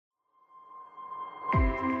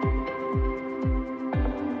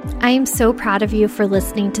I am so proud of you for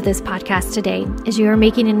listening to this podcast today, as you are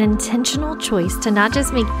making an intentional choice to not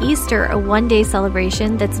just make Easter a one-day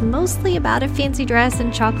celebration that's mostly about a fancy dress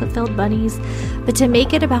and chocolate-filled bunnies, but to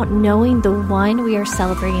make it about knowing the one we are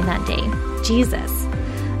celebrating that day, Jesus.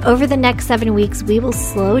 Over the next 7 weeks, we will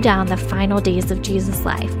slow down the final days of Jesus'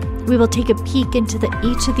 life. We will take a peek into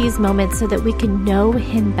each of these moments so that we can know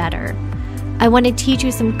Him better. I want to teach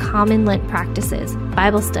you some common Lent practices,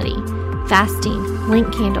 Bible study, fasting,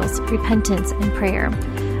 Lent candles, repentance, and prayer.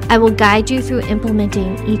 I will guide you through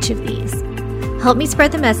implementing each of these. Help me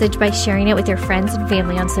spread the message by sharing it with your friends and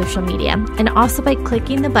family on social media, and also by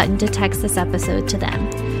clicking the button to text this episode to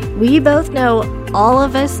them. We both know all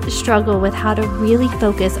of us struggle with how to really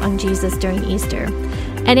focus on Jesus during Easter.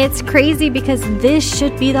 And it's crazy because this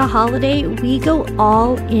should be the holiday we go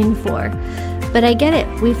all in for. But I get it,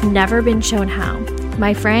 we've never been shown how.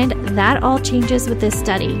 My friend, that all changes with this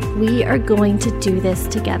study. We are going to do this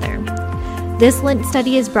together. This Lent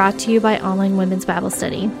study is brought to you by Online Women's Bible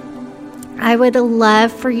Study. I would love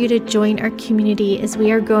for you to join our community as we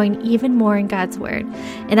are growing even more in God's Word.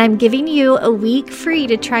 And I'm giving you a week free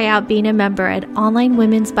to try out being a member at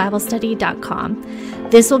onlinewomensbiblestudy.com.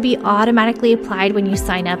 This will be automatically applied when you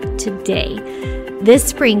sign up today. This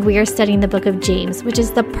spring, we are studying the book of James, which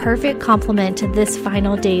is the perfect complement to this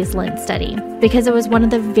final day's Lent study, because it was one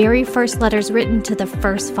of the very first letters written to the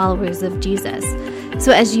first followers of Jesus.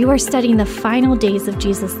 So as you are studying the final days of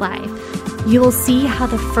Jesus' life, you will see how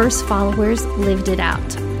the first followers lived it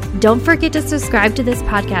out. Don't forget to subscribe to this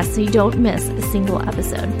podcast so you don't miss a single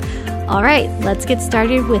episode. All right, let's get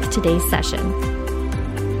started with today's session.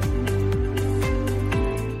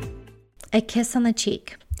 A kiss on the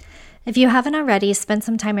cheek. If you haven't already, spend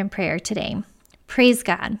some time in prayer today. Praise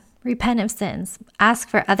God, repent of sins, ask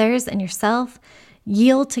for others and yourself,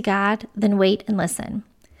 yield to God, then wait and listen.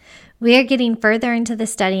 We are getting further into the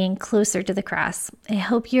study and closer to the cross. I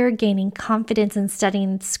hope you're gaining confidence in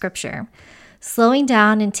studying Scripture, slowing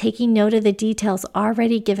down and taking note of the details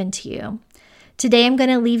already given to you. Today, I'm going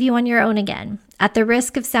to leave you on your own again. At the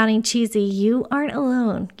risk of sounding cheesy, you aren't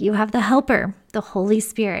alone. You have the Helper, the Holy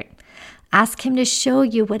Spirit. Ask Him to show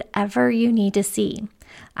you whatever you need to see.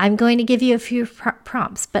 I'm going to give you a few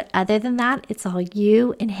prompts, but other than that, it's all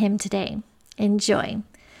you and Him today. Enjoy.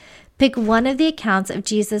 Pick one of the accounts of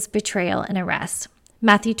Jesus' betrayal and arrest.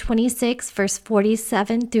 Matthew 26, verse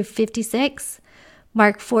 47 through 56,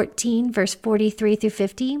 Mark 14, verse 43 through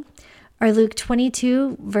 50, or Luke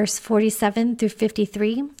 22, verse 47 through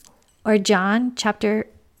 53, or John chapter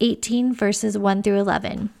 18, verses 1 through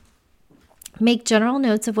 11. Make general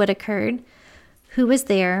notes of what occurred, who was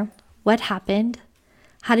there, what happened,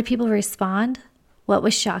 how did people respond, what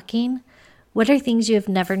was shocking, what are things you have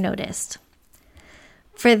never noticed.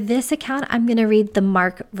 For this account, I'm going to read the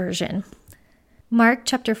Mark version. Mark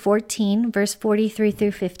chapter 14, verse 43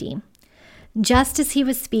 through 50. Just as he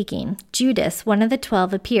was speaking, Judas, one of the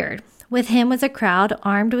 12, appeared. With him was a crowd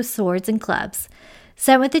armed with swords and clubs,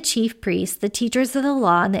 sent with the chief priests, the teachers of the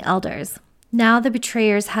law, and the elders. Now the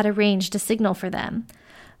betrayers had arranged a signal for them.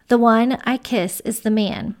 The one I kiss is the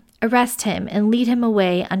man. Arrest him and lead him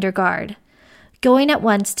away under guard. Going at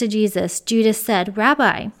once to Jesus, Judas said,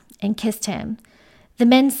 Rabbi, and kissed him. The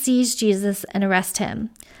men seized Jesus and arrested him.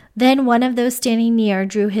 Then one of those standing near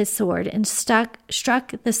drew his sword and struck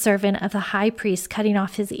the servant of the high priest, cutting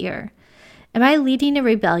off his ear. Am I leading a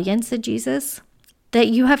rebellion, said Jesus, that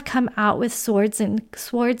you have come out with swords and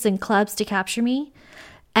clubs to capture me?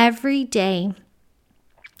 Every day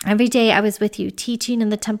I was with you, teaching in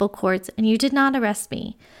the temple courts, and you did not arrest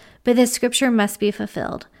me. But the scripture must be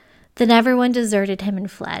fulfilled. Then everyone deserted him and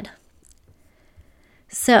fled.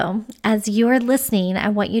 So, as you are listening, I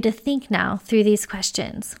want you to think now through these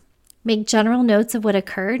questions. Make general notes of what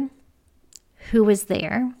occurred. Who was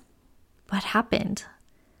there? What happened?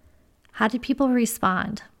 How did people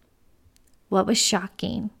respond? What was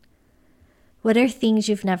shocking? What are things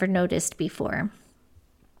you've never noticed before?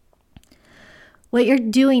 What you're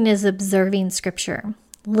doing is observing Scripture,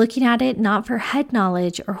 looking at it not for head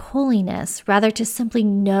knowledge or holiness, rather to simply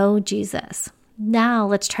know Jesus. Now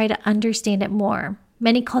let's try to understand it more.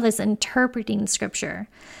 Many call this interpreting Scripture.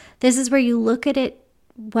 This is where you look at it,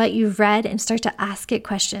 what you've read, and start to ask it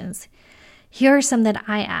questions. Here are some that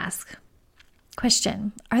I ask.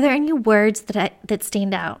 Question: are there any words that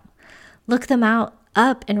stand out? Look them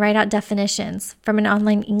up and write out definitions from an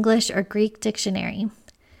online English or Greek dictionary.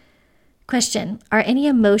 Question: are any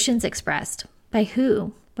emotions expressed? By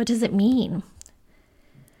who? What does it mean?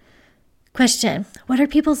 Question: what are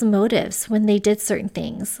people's motives when they did certain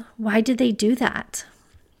things? Why did they do that?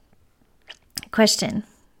 Question: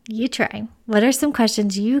 you try. What are some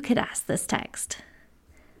questions you could ask this text?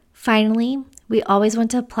 Finally, we always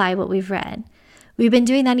want to apply what we've read. We've been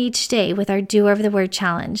doing that each day with our Do Over the Word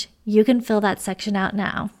challenge. You can fill that section out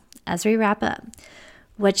now. As we wrap up,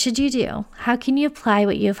 what should you do? How can you apply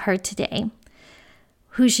what you have heard today?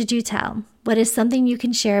 Who should you tell? What is something you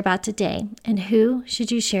can share about today? And who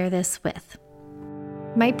should you share this with?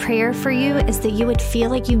 My prayer for you is that you would feel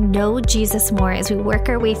like you know Jesus more as we work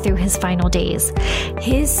our way through his final days.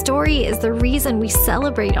 His story is the reason we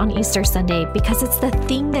celebrate on Easter Sunday, because it's the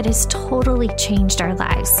thing that has totally changed our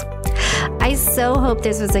lives. I so hope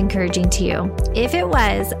this was encouraging to you. If it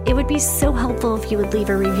was, it would be so helpful if you would leave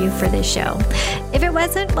a review for this show. If it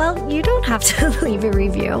wasn't, well, you don't have to leave a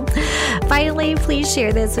review. Finally, please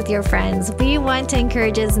share this with your friends. We want to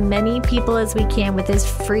encourage as many people as we can with this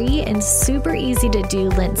free and super easy to do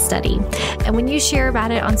Lent study. And when you share about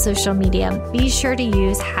it on social media, be sure to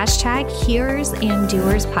use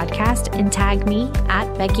 #HearersAndDoersPodcast and tag me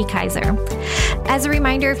at Becky Kaiser. As a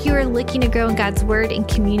reminder, if you are looking to grow in God's Word and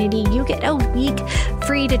community, you get a week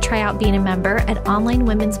free to try out being a member at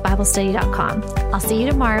onlinewomensbiblestudy.com. I'll see you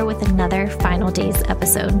tomorrow with another Final Days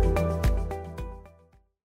episode.